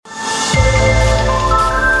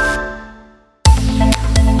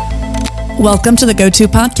Welcome to the GoTo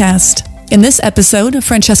podcast. In this episode,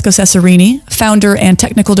 Francesco Cesarini, founder and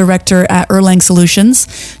technical director at Erlang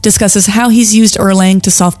Solutions, discusses how he's used Erlang to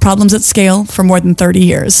solve problems at scale for more than 30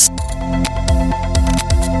 years.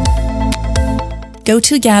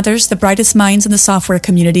 GoTo gathers the brightest minds in the software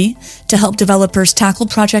community to help developers tackle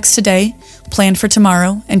projects today, plan for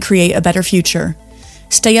tomorrow, and create a better future.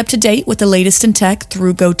 Stay up to date with the latest in tech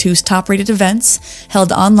through GoTo's top-rated events,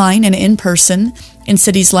 held online and in person in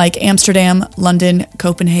cities like Amsterdam, London,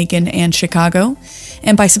 Copenhagen, and Chicago,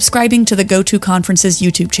 and by subscribing to the GoTo Conference's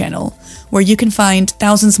YouTube channel, where you can find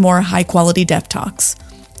thousands more high-quality dev talks.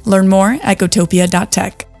 Learn more at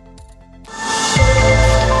gotopia.tech.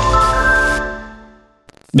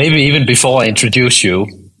 Maybe even before I introduce you,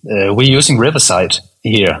 we're using Riverside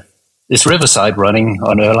here. Is Riverside running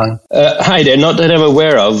on Erlang? Hi there, not that I'm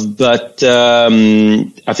aware of, but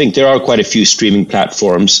I think there are quite a few streaming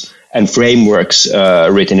platforms and frameworks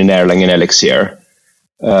written in Erlang and Elixir,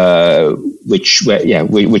 which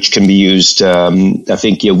can be used. I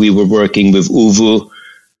think we were working with Uvu,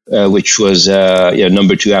 which was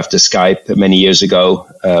number 2 after Skype many years ago.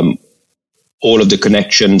 All of the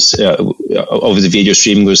connections over the video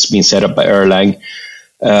streaming was being set up by Erlang.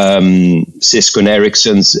 Cisco and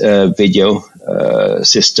Ericsson's video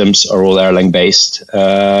systems are all Erlang based.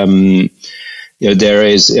 There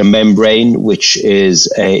is a Membrane, which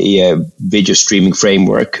is a video streaming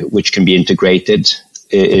framework which can be integrated.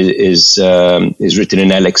 Is written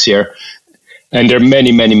in Elixir, and there are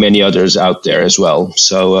many others out there as well.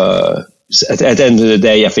 So at the end of the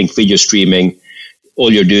day, I think video streaming,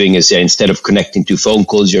 all you're doing is instead of connecting 2 phone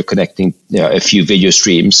calls, you're connecting a few video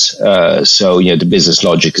streams. So the business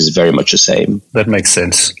logic is very much the same. That makes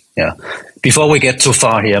sense. Yeah. Before we get too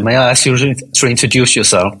far here, may I ask you to introduce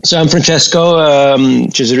yourself? So I'm Francesco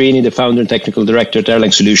Cesarini, the founder and technical director at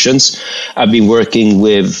Erlang Solutions. I've been working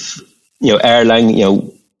with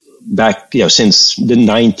Erlang back since the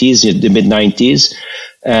 90s, the mid 90s.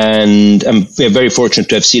 And we're very fortunate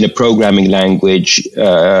to have seen a programming language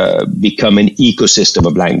become an ecosystem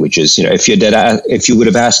of languages. If you would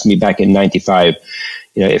have asked me back in 95,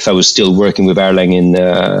 if I was still working with Erlang in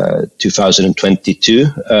 2022,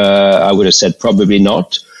 I would have said probably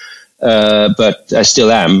not. But I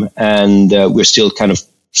still am, and we're still kind of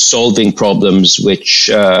solving problems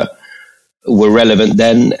which were relevant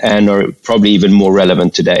then and are probably even more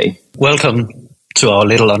relevant today. Welcome to our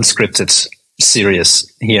little unscripted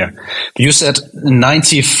series here. You said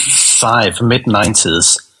 95,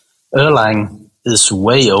 mid-90s. Erlang is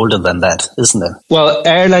way older than that, isn't it? Well,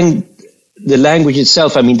 Erlang, the language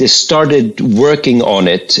itself, they started working on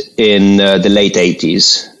it in the late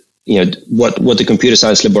 80s. What the computer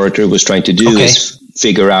science laboratory was trying to do is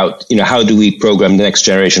figure out, how do we program the next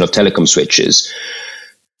generation of telecom switches?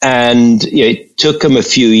 And it took them a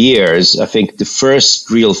few years. I think the first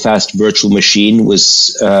real fast virtual machine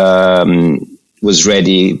was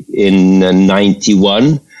ready in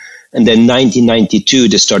 91. And then 1992,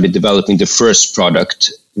 they started developing the first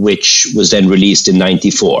product, which was then released in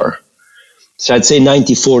 94. So I'd say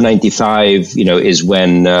 94, 95, is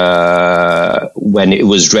when it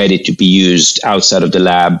was ready to be used outside of the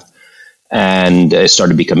lab and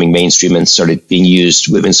started becoming mainstream and started being used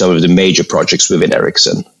within some of the major projects within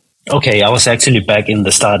Ericsson. Okay, I was actually back in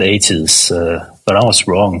the start 80s, but I was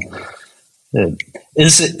wrong.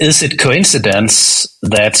 Is it coincidence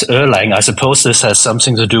that Erlang, I suppose this has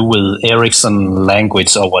something to do with Ericsson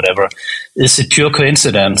language or whatever, is it pure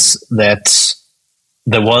coincidence that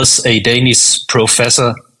there was a Danish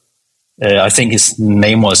professor, I think his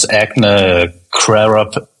name was Agne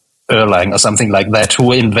Krarup Erlang or something like that,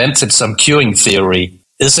 who invented some queuing theory?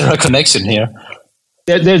 Is there a connection here?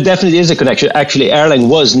 There definitely is a connection. Actually, Erlang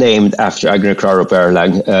was named after Agne Krarup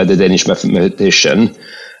Erlang, the Danish mathematician.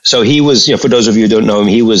 So he was, for those of you who don't know him,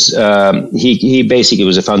 he was he basically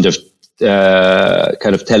was a founder of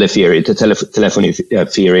kind of teletheory, telephony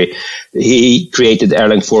theory. He created the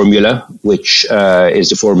Erlang formula, which is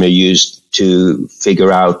the formula used to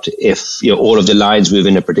figure out if all of the lines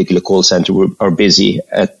within a particular call center are busy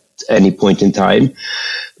at any point in time.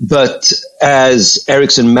 But as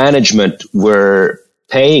Ericsson management were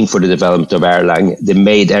paying for the development of Erlang, they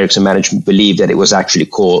made Ericsson management believe that it was actually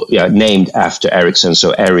named after Ericsson.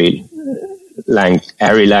 So Erlang.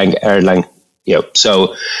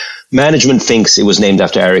 So management thinks it was named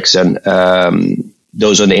after Ericsson.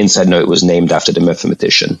 Those on the inside know it was named after the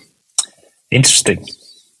mathematician. Interesting.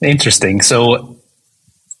 So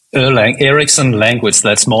Erlang, Ericsson language,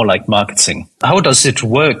 that's more like marketing. How does it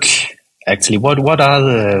work actually? What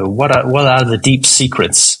are the deep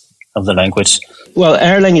secrets of the language? Well,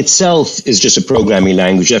 Erlang itself is just a programming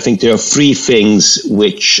language. I think there are three things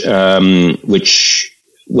which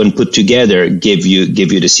when put together give you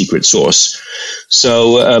the secret sauce.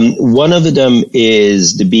 So one of them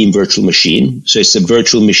is the Beam virtual machine. So it's a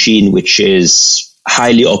virtual machine which is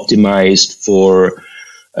highly optimized for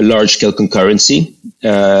a large-scale concurrency.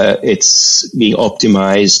 It's being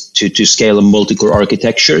optimized to scale on multi-core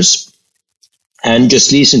architectures. And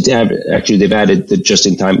just recently, actually, they've added the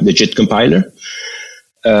just-in-time, the JIT compiler.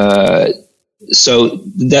 So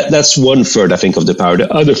that's one third, I think, of the power. The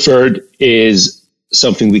other third is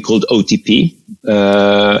something we called OTP.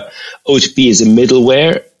 OTP is a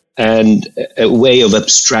middleware and a way of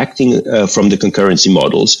abstracting from the concurrency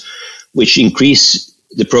models, which increase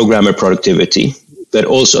the programmer productivity. But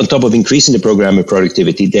also, on top of increasing the programmer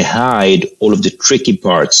productivity, they hide all of the tricky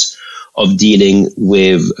parts of dealing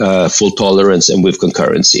with full tolerance and with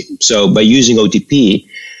concurrency. So by using OTP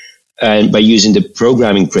and by using the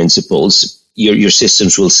programming principles, your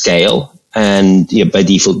systems will scale and by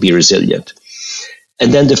default be resilient.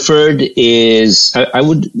 And then the third is, I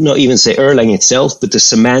would not even say Erlang itself, but the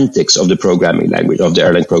semantics of the programming language, of the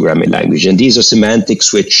Erlang programming language. And these are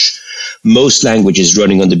semantics which most languages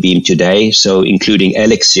running on the Beam today, so including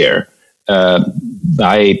Elixir,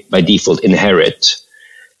 by default inherit.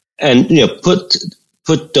 And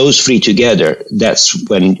put those three together, that's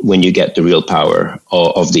when you get the real power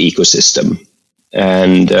of the ecosystem.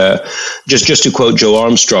 And just to quote Joe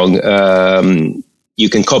Armstrong, you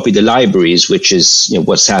can copy the libraries, which is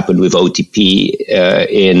what's happened with OTP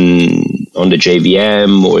on the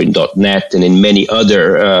JVM or in .NET and in many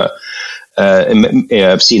other.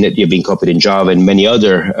 I've seen it being copied in Java and many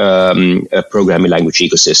other programming language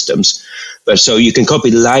ecosystems. But so you can copy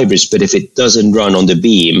the libraries, but if it doesn't run on the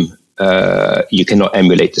Beam, you cannot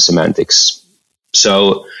emulate the semantics.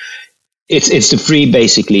 So it's the three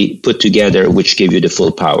basically put together which give you the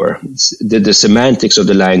full power. The semantics of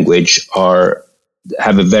the language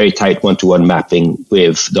have a very tight one-to-one mapping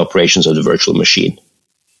with the operations of the virtual machine.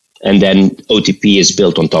 And then OTP is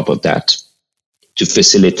built on top of that to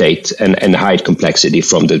facilitate and hide complexity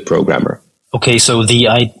from the programmer. Okay, so the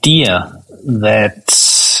idea that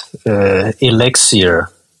Elixir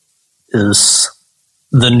is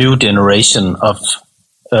the new generation of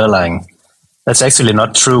Erlang, that's actually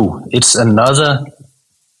not true. It's another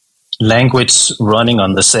language running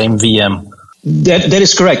on the same VM. That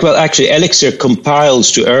is correct. Well, actually, Elixir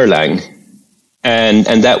compiles to Erlang, and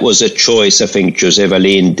that was a choice I think José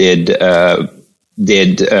Valim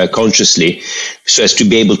did consciously, so as to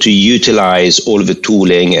be able to utilize all of the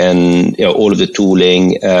tooling and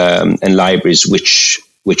and libraries which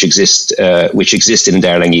existed in the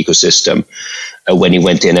Erlang ecosystem when he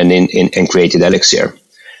went in and created Elixir.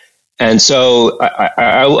 And so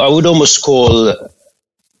I would almost call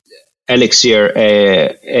Elixir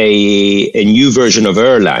a new version of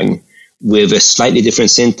Erlang with a slightly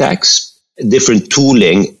different syntax, different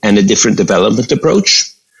tooling, and a different development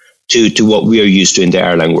approach to what we are used to in the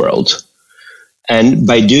Erlang world. And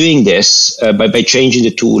by doing this, by changing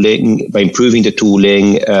the tooling, by improving the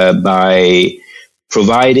tooling, by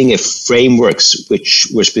providing frameworks which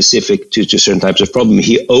were specific to certain types of problem,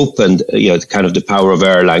 he opened kind of the power of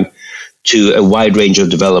Erlang to a wide range of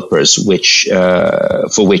developers, for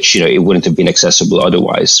which it wouldn't have been accessible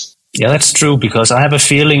otherwise. Yeah, that's true, because I have a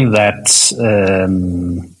feeling that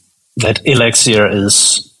that Elixir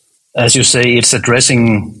is, as you say, it's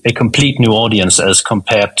addressing a complete new audience as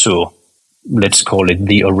compared to, let's call it,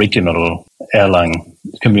 the original Erlang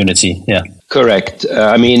community. Yeah, correct.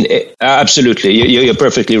 Absolutely, you're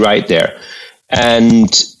perfectly right there, and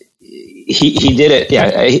he did it.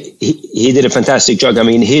 Yeah, he did a fantastic job. I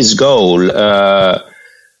mean, his goal.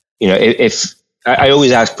 If I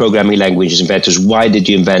always ask programming languages inventors, why did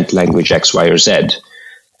you invent language X, Y, or Z?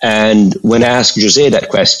 And when I asked José that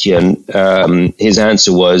question, his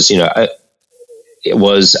answer was,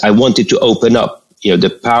 I wanted to open up,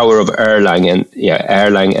 the power of Erlang and the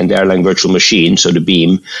Erlang virtual machine, so the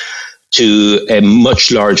Beam, to a much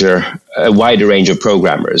larger, a wider range of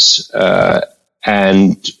programmers,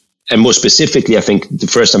 and more specifically, I think the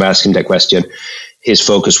first time I asked him that question, his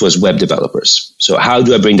focus was web developers. So how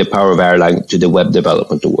do I bring the power of Erlang to the web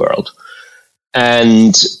development world?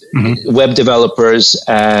 And web developers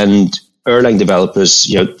and Erlang developers,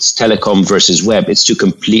 telecom versus web, it's two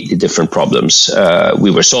completely different problems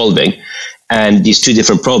we were solving. And these two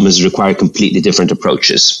different problems require completely different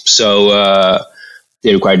approaches. So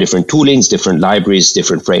they require different toolings, different libraries,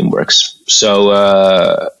 different frameworks. So,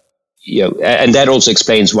 and that also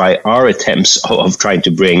explains why our attempts of trying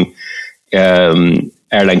to bring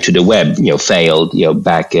Erlang to the web, failed,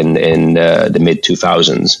 back in the mid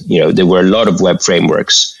 2000s. There were a lot of web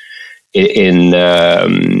frameworks written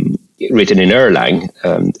in Erlang,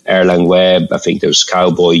 Erlang Web. I think there was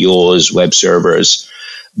Cowboy, Yaws, web servers,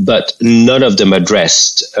 but none of them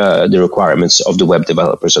addressed the requirements of the web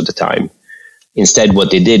developers at the time. Instead,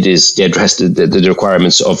 what they did is they addressed the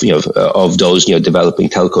requirements of those developing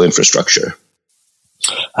telco infrastructure.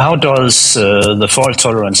 How does the fault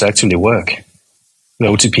tolerance actually work? The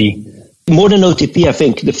OTP? More than OTP, I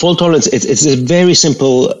think the fault tolerance it's a very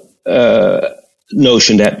simple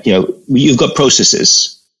notion that you've got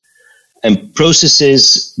processes, and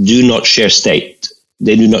processes do not share state;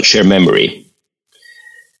 they do not share memory.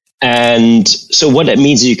 And so what that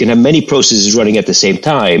means is you can have many processes running at the same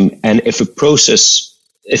time, and if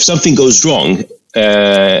something goes wrong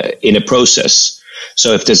in a process,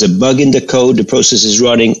 so if there's a bug in the code, the process is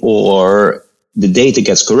running, or the data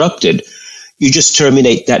gets corrupted, you just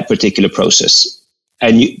terminate that particular process.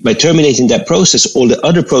 And by terminating that process, all the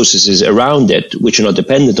other processes around it, which are not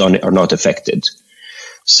dependent on it, are not affected.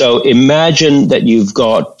 So imagine that you've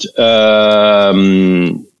got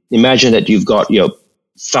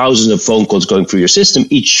thousands of phone calls going through your system.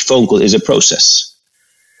 Each phone call is a process.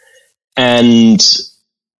 And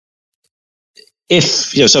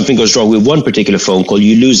if something goes wrong with one particular phone call,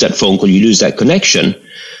 you lose that phone call, you lose that connection.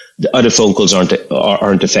 The other phone calls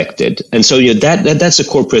aren't affected. And so that's a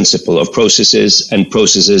core principle of processes, and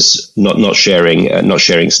processes not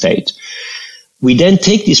sharing state. We then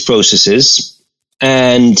take these processes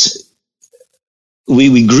and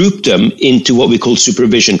we group them into what we call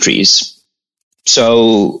supervision trees.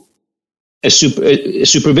 So a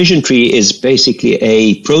supervision tree is basically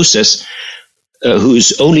a process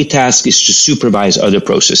whose only task is to supervise other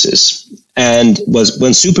processes. And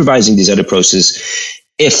when supervising these other processes,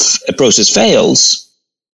 if a process fails,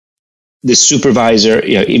 the supervisor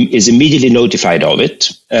is immediately notified of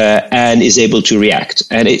it and is able to react.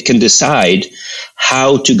 And it can decide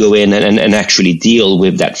how to go in and actually deal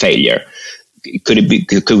with that failure. Could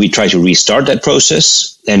we try to restart that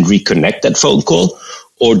process and reconnect that phone call,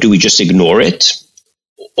 or do we just ignore it?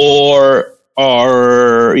 Or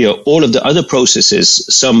are all of the other processes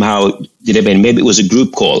somehow maybe it was a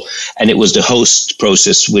group call and it was the host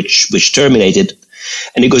process which terminated,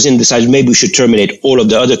 and it goes in and decides maybe we should terminate all of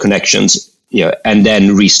the other connections, and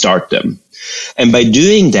then restart them. And by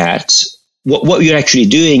doing that, what you're actually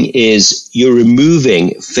doing is you're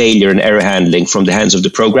removing failure and error handling from the hands of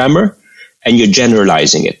the programmer, and you're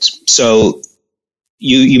generalizing it. So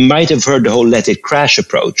you might have heard the whole let it crash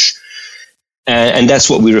approach. And that's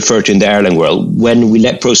what we refer to in the Erlang world. When we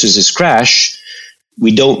let processes crash,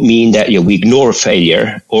 we don't mean that we ignore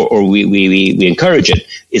failure or we encourage it.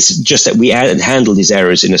 It's just that we handle these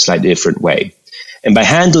errors in a slightly different way. And by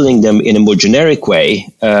handling them in a more generic way,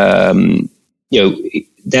 that's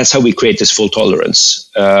how we create this full tolerance.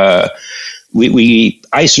 We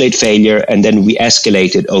isolate failure, and then we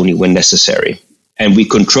escalate it only when necessary. And we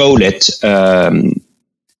control it,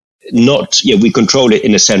 we control it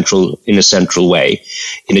in a central way,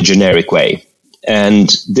 in a generic way. And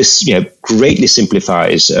this greatly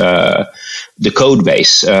simplifies the code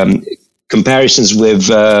base. Comparisons with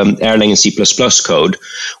Erlang and C++ code,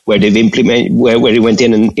 where they went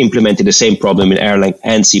in and implemented the same problem in Erlang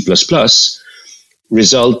and C++,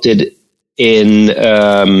 resulted in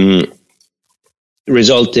the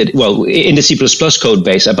C++ code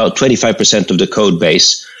base, about 25% of the code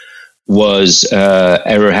base was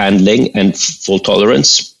error handling and fault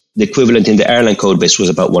tolerance. The equivalent in the Erlang code base was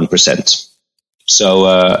about 1%. So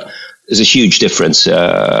there's a huge difference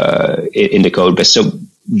in the code base. So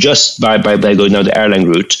just by going down the Erlang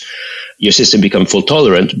route, your system becomes fault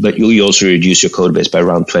tolerant, but you also reduce your code base by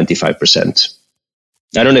around 25%.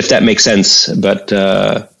 I don't know if that makes sense, but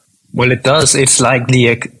well, it does. It's like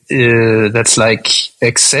that's like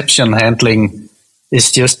exception handling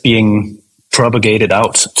is just being propagated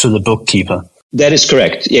out to the bookkeeper. That is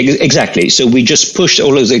correct. Yeah, exactly. So we just push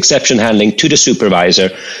all of the exception handling to the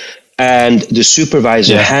supervisor, and the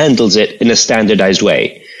supervisor handles it in a standardized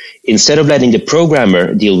way. Instead of letting the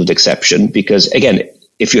programmer deal with exception, because again,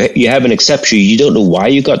 if you have an exception, you don't know why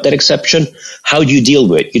you got that exception. How do you deal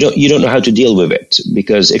with it? You don't know how to deal with it,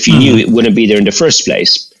 because if you knew, it wouldn't be there in the first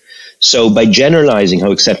place. So by generalizing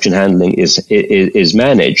how exception handling is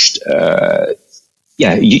managed,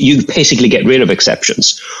 you basically get rid of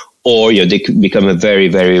exceptions, or they become a very,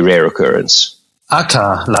 very rare occurrence.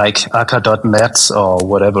 Akka, like Akka.net or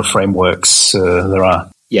whatever frameworks there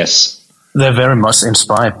are. Yes. They're very much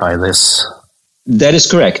inspired by this. That is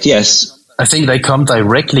correct, yes. I think they come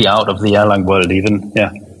directly out of the Erlang world even,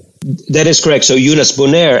 yeah. That is correct. So Jonas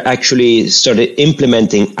Bonner actually started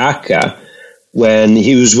implementing Akka when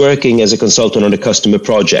he was working as a consultant on a customer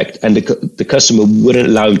project, and the customer wouldn't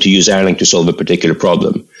allow him to use Erlang to solve a particular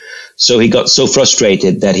problem. So he got so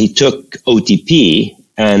frustrated that he took OTP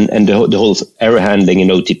and the whole error handling in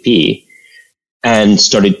OTP and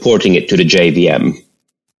started porting it to the JVM.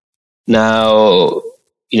 Now,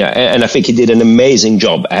 and I think he did an amazing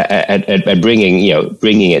job at bringing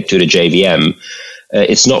it to the JVM.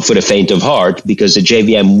 It's not for the faint of heart, because the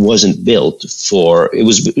JVM wasn't built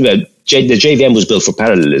the JVM was built for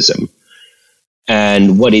parallelism.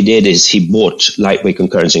 And what he did is he bought lightweight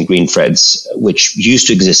concurrency and green threads, which used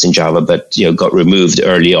to exist in Java, but got removed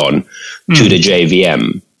early on to the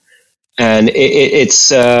JVM. And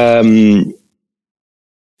it's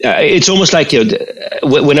almost like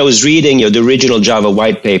when I was reading the original Java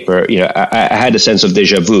white paper, I had a sense of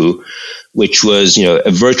deja vu, which was a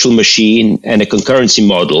virtual machine and a concurrency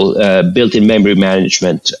model, built-in memory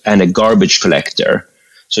management, and a garbage collector.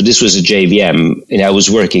 So this was a JVM, and I was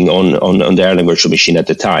working on the Erlang virtual machine at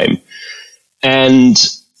the time.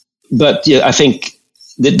 But I think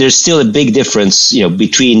that there's still a big difference,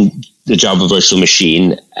 between the Java virtual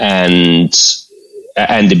machine and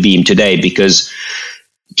the Beam today, because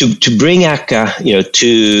to bring Akka,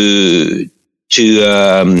 to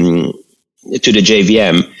the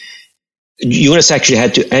JVM, Jonas actually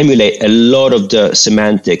had to emulate a lot of the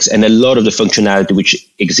semantics and a lot of the functionality which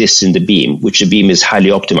exists in the Beam, which the Beam is highly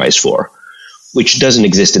optimized for, which doesn't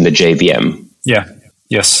exist in the JVM. Yeah.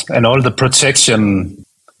 Yes. And all the protection.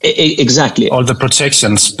 Exactly. All the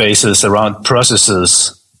protection spaces around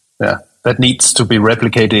processes. Yeah. That needs to be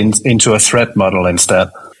replicated into a thread model instead.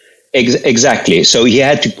 Exactly. So he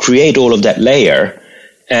had to create all of that layer.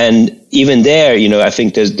 And even there, I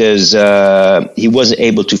think there's he wasn't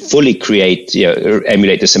able to fully create,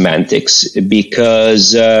 emulate the semantics,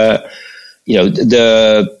 because the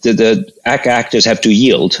Akka actors have to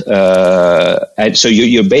yield, and so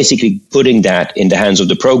you're basically putting that in the hands of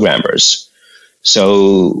the programmers.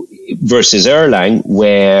 So versus Erlang,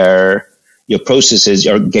 where your processes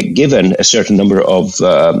get given a certain number of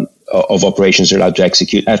operations they're allowed to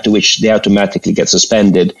execute, after which they automatically get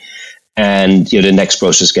suspended, and the next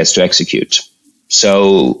process gets to execute.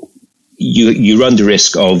 So you run the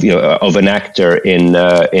risk of an actor in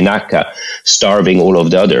Akka starving all of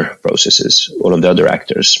the other processes, all of the other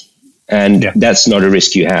actors, and that's not a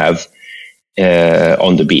risk you have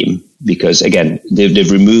on the Beam, because again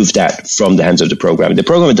they've removed that from the hands of the programmer. The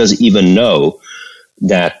programmer doesn't even know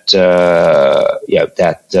that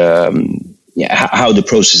how the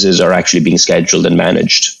processes are actually being scheduled and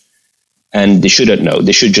managed. And they shouldn't know.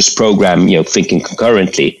 They should just program, thinking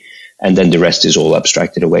concurrently, and then the rest is all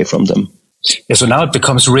abstracted away from them. Yeah, so now it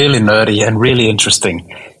becomes really nerdy and really interesting,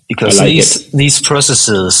 because these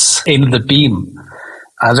processes in the Beam,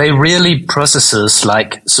 are they really processes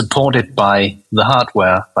supported by the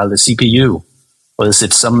hardware, by the CPU? Or is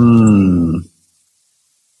it some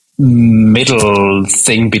middle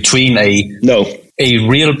thing between a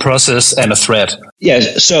real process and a thread?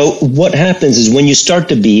 Yes. So what happens is when you start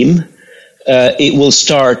the Beam, it will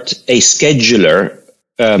start a scheduler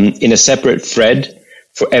in a separate thread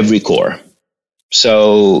for every core.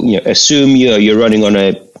 So assume you're running on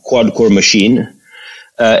a quad-core machine.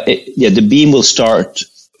 The Beam will start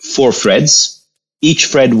 4 threads. Each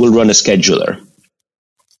thread will run a scheduler.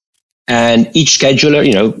 And each scheduler,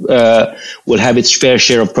 will have its fair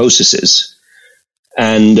share of processes.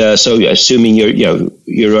 And so assuming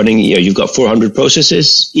you're running, you've got 400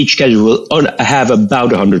 processes, each schedule will have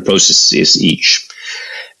about 100 processes each.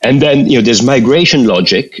 And then, there's migration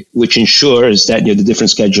logic, which ensures that, the different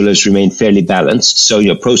schedulers remain fairly balanced. So,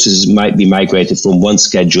 processes might be migrated from one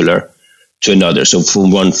scheduler to another. So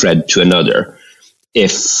from one thread to another,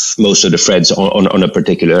 if most of the threads on a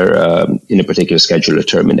particular, in a particular scheduler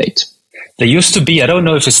terminate. There used to be, I don't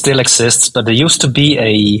know if it still exists, but there used to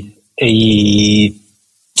be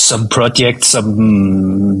some project,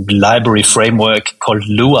 some library framework called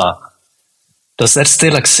Lua. Does that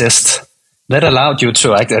still exist? That allowed you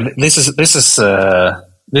to act. This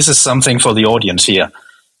is something for the audience here.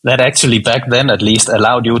 That actually back then, at least,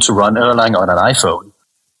 allowed you to run Erlang on an iPhone.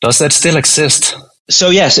 Does that still exist? So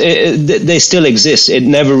yes, they still exist. It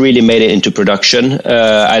never really made it into production.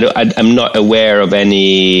 I'm not aware of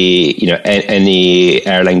any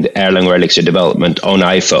Erlang or Elixir development on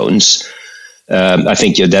iPhones. I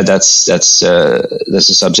think that's a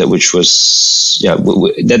subset which was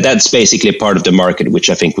that's basically part of the market, which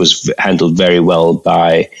I think was handled very well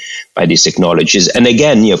by these technologies. And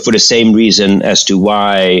again, for the same reason as to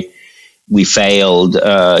why we failed,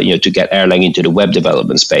 to get Erlang into the web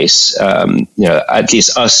development space. At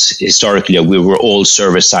least us historically, we were all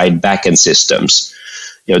server-side backend systems.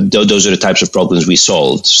 Those are the types of problems we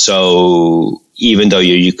solved. So even though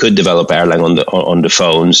you could develop Erlang on the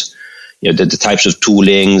phones, the types of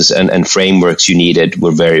toolings and frameworks you needed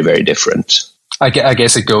were very, very different. I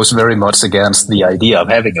guess it goes very much against the idea of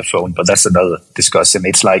having a phone, but that's another discussion.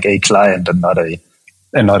 It's like a client and not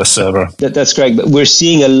a server. That's correct. But we're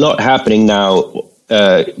seeing a lot happening now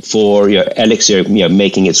for Elixir,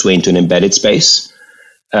 making its way into an embedded space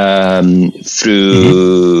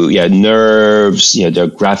through nerves. There are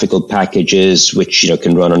graphical packages which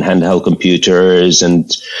can run on handheld computers, and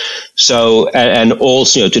so and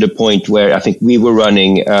also to the point where I think we were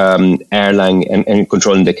running Erlang and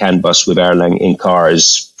controlling the CAN bus with Erlang in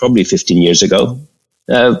cars probably 15 years ago.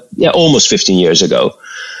 Almost 15 years ago.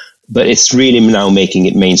 But it's really now making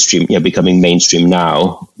it mainstream, becoming mainstream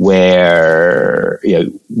now, where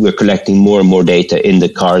we're collecting more and more data in the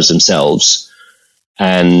cars themselves,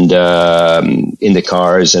 and in the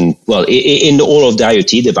cars, and in all of the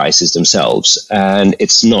IoT devices themselves. And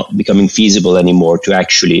it's not becoming feasible anymore to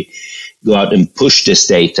actually go out and push this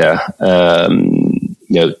data,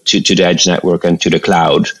 to the edge network and to the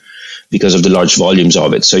cloud, because of the large volumes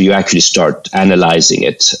of it. So you actually start analyzing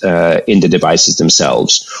it in the devices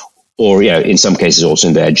themselves. Or, in some cases also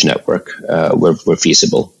in the edge network, where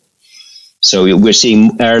feasible. So we're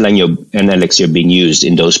seeing Erlang and Elixir being used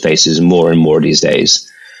in those spaces more and more these days.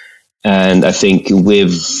 And I think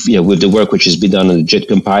with the work which has been done on the JIT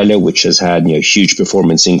compiler, which has had huge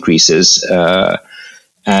performance increases,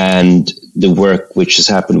 and the work which has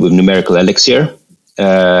happened with numerical Elixir,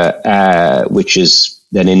 which is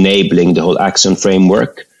then enabling the whole Axon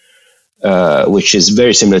framework, which is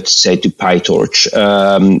very similar to PyTorch.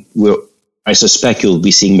 I suspect you'll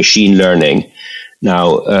be seeing machine learning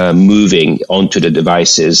now moving onto the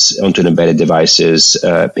devices, onto the embedded devices,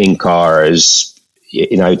 in cars,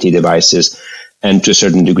 in IoT devices, and to a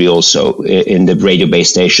certain degree also in the radio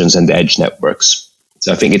base stations and the edge networks.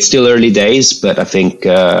 So I think it's still early days, but I think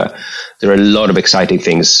there are a lot of exciting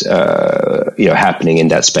things happening in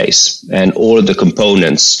that space, and all of the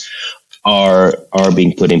components are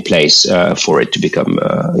being put in place for it to become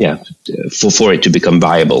for it to become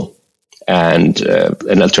viable and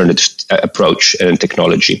an alternative approach and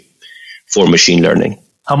technology for machine learning.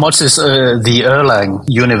 How much is the Erlang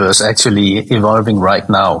universe actually evolving right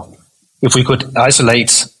now? If we could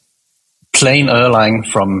isolate plain Erlang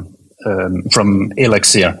from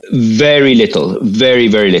Elixir, very little, very,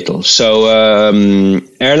 very little. So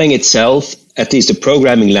Erlang itself, at least the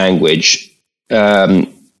programming language.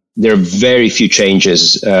 There are very few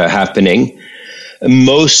changes happening.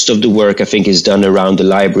 Most of the work, I think, is done around the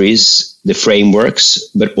libraries, the frameworks,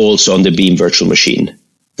 but also on the Beam virtual machine.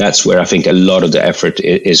 That's where I think a lot of the effort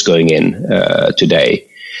is going in today.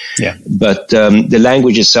 Yeah. But the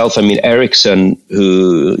language itself, I mean, Ericsson,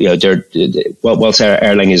 who, whilst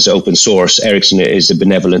Erlang is open source, Ericsson is a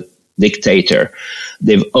benevolent dictator.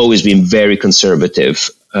 They've always been very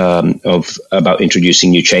conservative about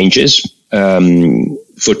introducing new changes.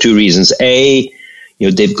 For two reasons. A,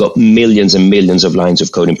 they've got millions and millions of lines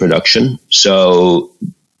of code in production. So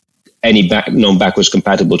any known backwards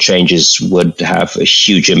compatible changes would have a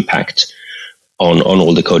huge impact on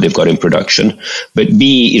all the code they've got in production. But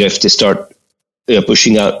B, if they start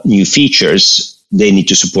pushing out new features, they need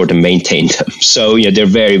to support and maintain them. So they're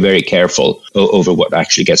very, very careful over what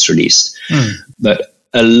actually gets released. But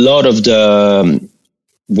a lot of the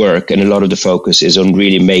work and a lot of the focus is on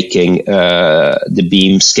really making the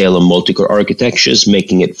Beam scale on multi-core architectures,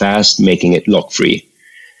 making it fast, making it lock-free.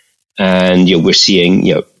 And we're seeing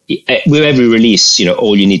with every release,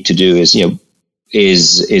 all you need to do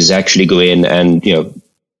is actually go in and in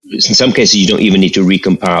some cases you don't even need to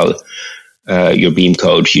recompile your Beam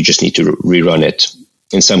code. You just need to rerun it.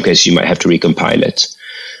 In some cases you might have to recompile it.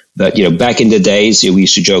 But, back in the days, we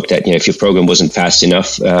used to joke that, if your program wasn't fast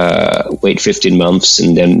enough, wait 15 months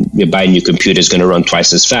and then you buy a new computer is going to run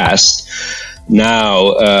twice as fast.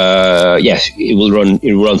 Now, it will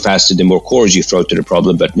run faster the more cores you throw to the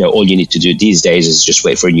problem. But all you need to do these days is just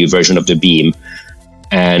wait for a new version of the Beam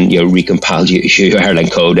and recompile your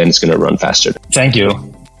Erlang code, and it's going to run faster. Thank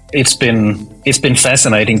you. It's been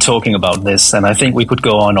fascinating talking about this, and I think we could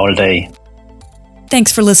go on all day.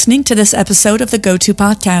 Thanks for listening to this episode of the GoTo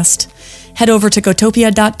Podcast. Head over to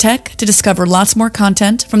gotopia.tech to discover lots more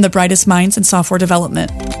content from the brightest minds in software development.